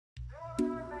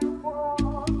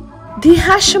The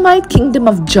Hashemite Kingdom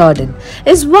of Jordan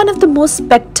is one of the most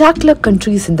spectacular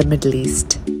countries in the Middle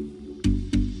East.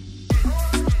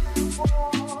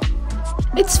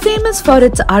 It's famous for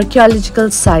its archaeological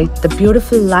site, the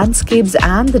beautiful landscapes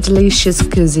and the delicious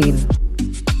cuisine.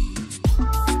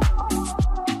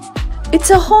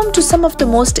 It's a home to some of the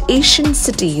most ancient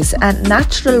cities and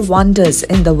natural wonders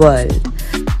in the world.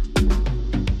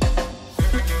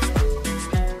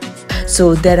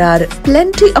 So there are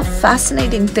plenty of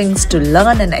fascinating things to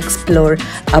learn and explore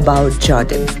about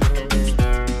Jordan.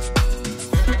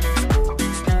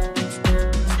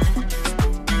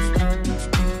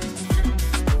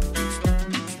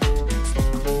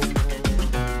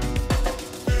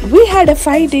 We had a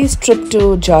 5-day trip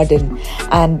to Jordan,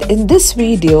 and in this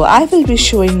video I will be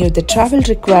showing you the travel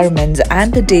requirements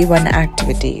and the day 1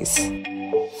 activities.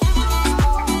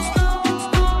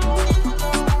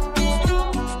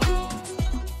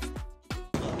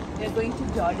 We are going to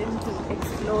Jordan to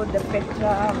explore the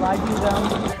Petra,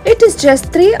 Wadi. It is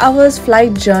just 3 hours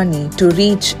flight journey to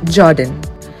reach Jordan.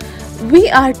 We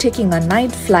are taking a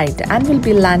night flight and will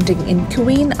be landing in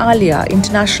Queen Alia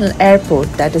International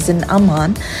Airport, that is in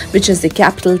Amman, which is the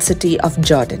capital city of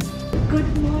Jordan.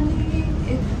 Good morning.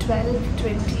 It's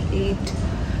 12:28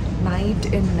 night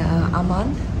in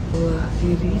Amman.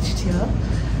 We reached here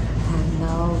and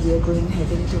now we are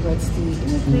heading towards the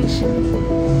immigration.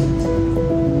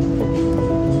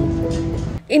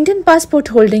 Indian passport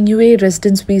holding UAE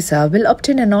residence visa will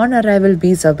obtain a non-arrival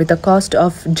visa with a cost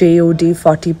of JOD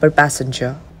 40 per passenger.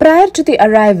 Prior to the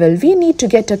arrival, we need to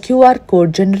get a QR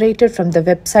code generated from the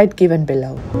website given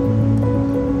below.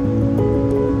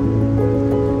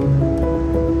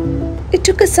 It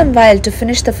took us some while to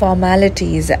finish the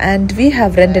formalities and we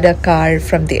have rented a car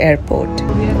from the airport.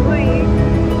 We are going.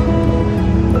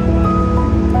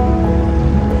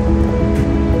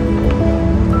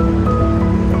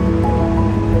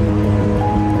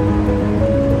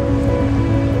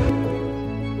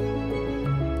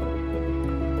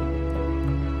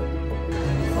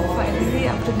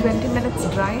 After 20 minutes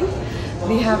drive,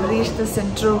 we have reached the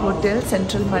Central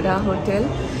Mada Hotel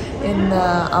in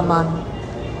Amman,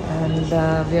 and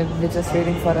we're just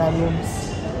waiting for our rooms.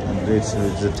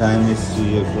 The time is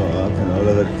 3 o'clock and all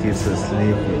of the kids are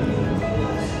sleeping.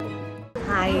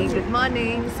 Hi, good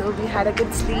morning. So we had a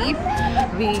good sleep.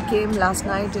 We came last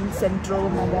night in Central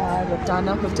Mada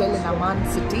Hotel in Amman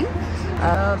city.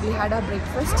 We had our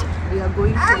breakfast. We are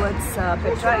going towards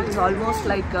Petra. It is almost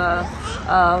like a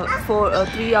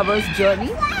 3 hours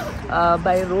journey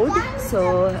by road. So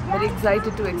very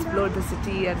excited to explore the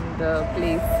city and the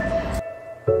place.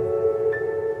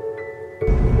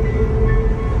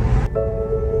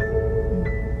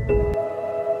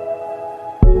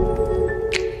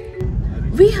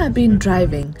 We have been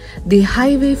driving the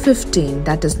Highway 15,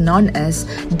 that is known as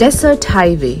Desert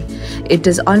Highway. It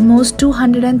is almost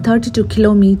 232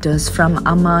 kilometers from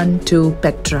Amman to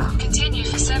Petra. Continue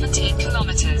for 17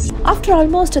 kilometers. After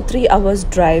almost a 3 hours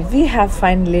drive, we have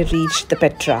finally reached the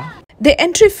Petra. The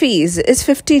entry fees is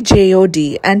 50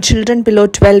 JOD and children below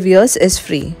 12 years is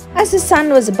free. As the sun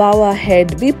was above our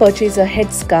head, we purchased a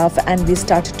headscarf and we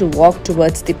started to walk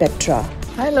towards the Petra.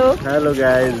 Hello. Hello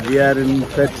guys, we are in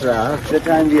Petra. The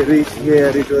time we reached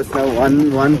here, it was now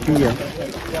 1 p.m.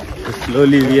 So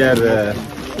slowly we are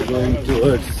going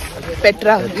towards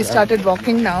Petra. We started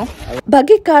walking now.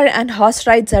 Buggy car and horse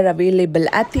rides are available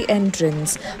at the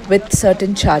entrance with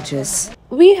certain charges.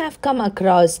 We have come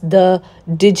across the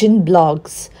Jini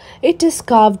blocks. It is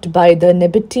carved by the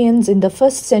Nabateans in the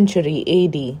 1st century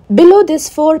AD. Below these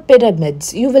 4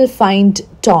 pyramids, you will find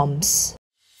tombs.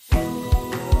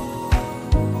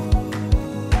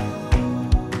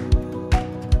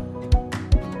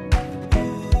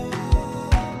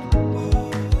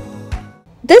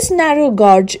 This narrow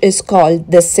gorge is called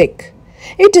the Sikh.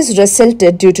 It is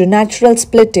resulted due to natural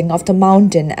splitting of the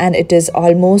mountain and it is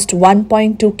almost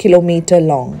 1.2 kilometer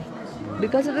long.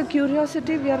 Because of the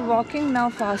curiosity, we are walking now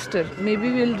faster.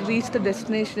 Maybe we'll reach the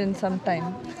destination in some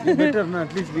time. Better no,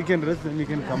 at least we can rest and we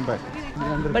can come back.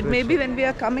 But maybe when we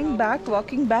are coming back,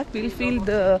 walking back, we'll feel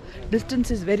the distance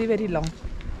is very, very long.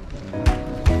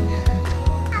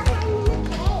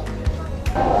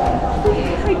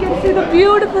 I can see the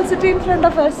beautiful city in front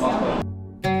of us.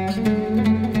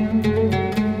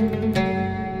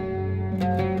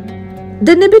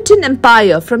 The Nabatean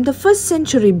Empire from the 1st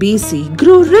century BC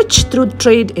grew rich through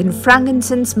trade in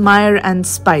frankincense, myrrh and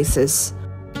spices.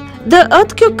 The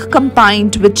earthquake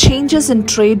combined with changes in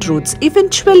trade routes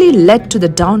eventually led to the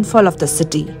downfall of the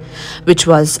city, which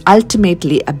was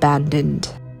ultimately abandoned.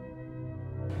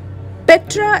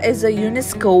 Petra is a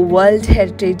UNESCO World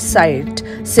Heritage Site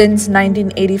since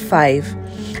 1985.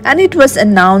 and it was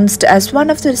announced as one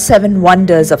of the 7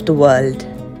 wonders of the world.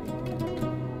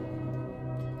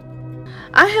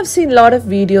 I have seen a lot of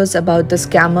videos about the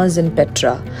scammers in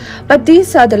Petra, but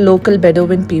these are the local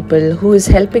Bedouin people who is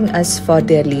helping us for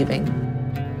their living.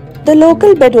 The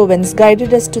local Bedouins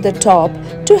guided us to the top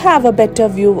to have a better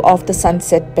view of the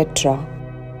sunset Petra.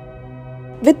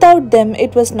 Without them,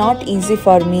 it was not easy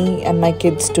for me and my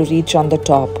kids to reach on the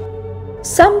top.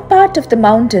 Some part of the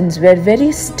mountains were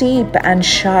very steep and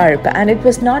sharp, and it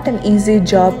was not an easy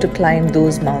job to climb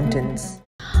those mountains.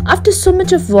 After so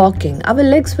much of walking, our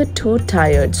legs were too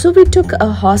tired, so we took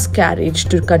a horse carriage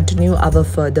to continue our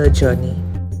further journey.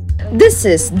 This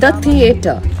is the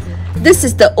theatre. This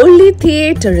is the only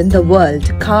theatre in the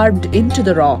world carved into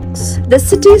the rocks. The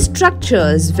city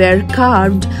structures were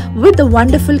carved with the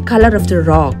wonderful color of the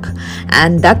rock,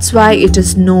 and that's why it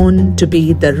is known to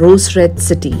be the Rose Red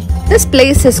City. This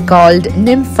place is called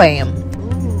Nymphaeum.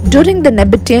 During the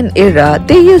Nabatean era,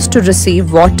 they used to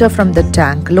receive water from the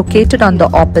tank located on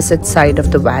the opposite side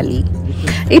of the valley.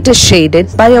 It is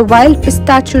shaded by a wild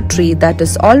pistachio tree that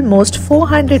is almost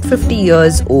 450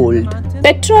 years old.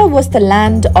 Petra was the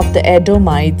land of the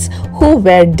Edomites, who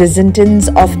were descendants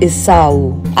of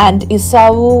Esau, and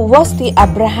Esau was the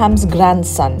Abraham's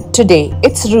grandson. Today,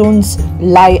 its ruins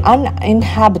lie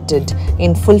uninhabited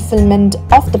in fulfillment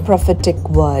of the prophetic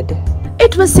word.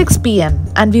 It was 6 p.m.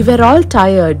 and we were all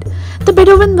tired. The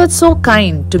Bedouin was so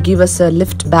kind to give us a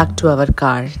lift back to our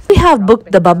car. We have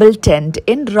booked the bubble tent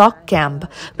in Rock Camp,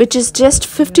 which is just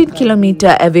 15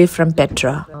 kilometers away from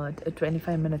Petra. A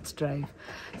 25 minutes drive.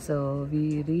 So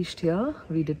we reached here,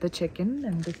 we did the check-in,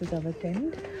 and this is our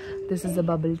tent. This is the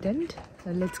bubble tent.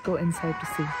 So let's go inside to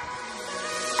see.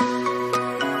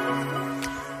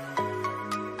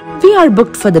 We are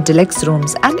booked for the deluxe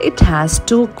rooms and it has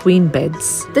 2 queen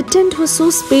beds. The tent was so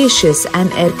spacious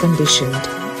and air-conditioned.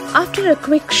 After a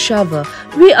quick shower,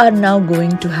 we are now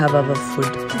going to have our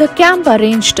food. The camp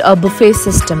arranged a buffet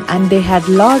system and they had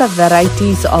a lot of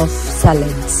varieties of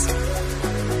salads.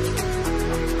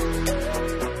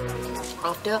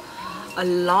 After a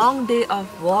long day of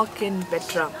walk in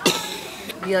Petra,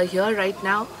 we are here right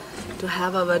now to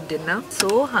have our dinner.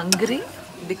 So hungry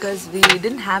because we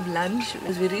didn't have lunch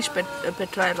as we reached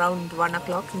Petra around 1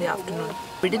 o'clock in the afternoon.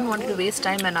 We didn't want to waste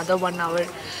time another 1 hour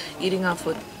eating our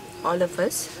food, all of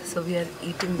us. So we are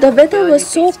eating. The weather was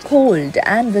so cold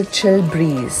and with chill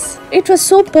breeze. It was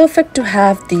so perfect to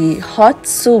have the hot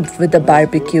soup with the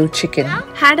barbecue chicken.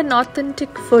 Had an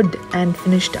authentic food and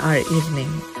finished our evening.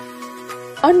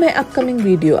 On my upcoming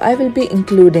video, I will be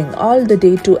including all the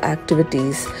day 2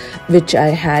 activities which I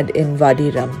had in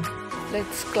Wadi Rum.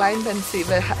 Let's climb and see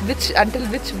until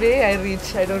which way I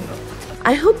reach. I don't know.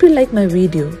 I hope you like my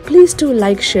video. Please do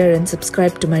like, share and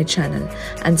subscribe to my channel.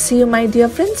 And see you my dear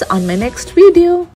friends on my next video.